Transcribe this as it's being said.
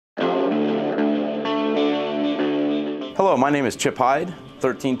Hello, my name is Chip Hyde,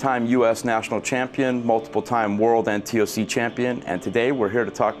 13-time U.S. National Champion, multiple-time World and TOC Champion, and today we're here to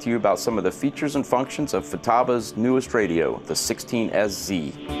talk to you about some of the features and functions of Futaba's newest radio, the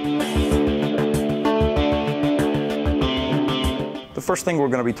 16SZ. The first thing we're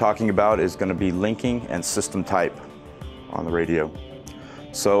going to be talking about is going to be linking and system type on the radio.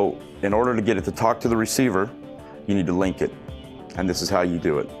 So in order to get it to talk to the receiver, you need to link it, and this is how you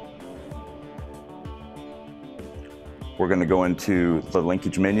do it. We're going to go into the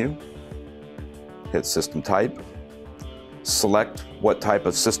linkage menu, hit system type, select what type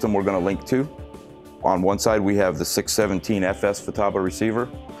of system we're going to link to. On one side we have the 617 FS Futaba receiver,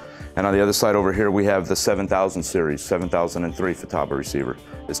 and on the other side over here we have the 7000 series, 7003 Futaba receiver.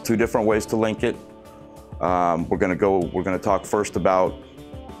 There's two different ways to link it. We're going to talk first about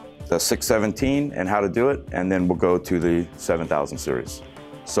the 617 and how to do it, and then we'll go to the 7000 series.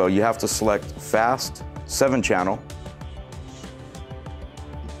 So you have to select fast 7-channel,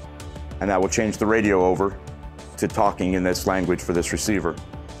 and that will change the radio over to talking in this language for this receiver.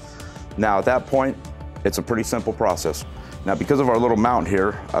 Now at that point, it's a pretty simple process. Now because of our little mount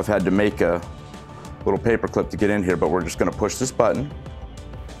here, I've had to make a little paper clip to get in here, but we're just gonna push this button.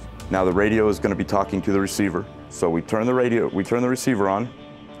 Now the radio is gonna be talking to the receiver. So we turn the receiver on,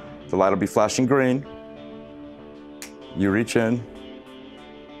 the light will be flashing green. You reach in,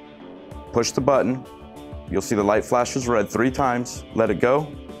 push the button, you'll see the light flashes red 3 times, let it go,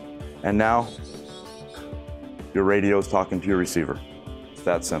 and now your radio is talking to your receiver. It's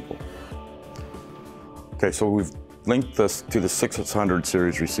that simple. Okay, so we've linked this to the 600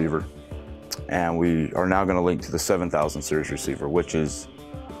 series receiver, and we are now going to link to the 7000 series receiver, which is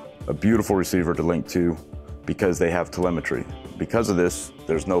a beautiful receiver to link to because they have telemetry. Because of this,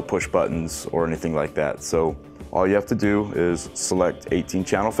 there's no push buttons or anything like that. So all you have to do is select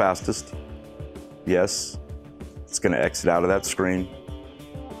 18-channel fastest. Yes, it's going to exit out of that screen.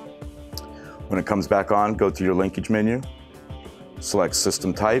 When it comes back on, go to your linkage menu, select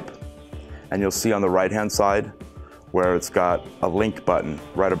system type, and you'll see on the right-hand side where it's got a link button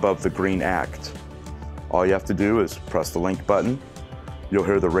right above the green act. All you have to do is press the link button. You'll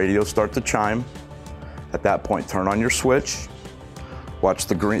hear the radio start to chime. At that point, turn on your switch, watch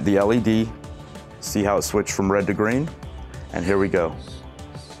the LED, see how it switched from red to green, and here we go.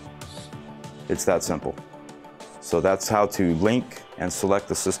 It's that simple. So that's how to link and select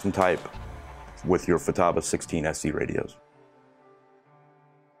the system type with your Futaba 16SZ radios.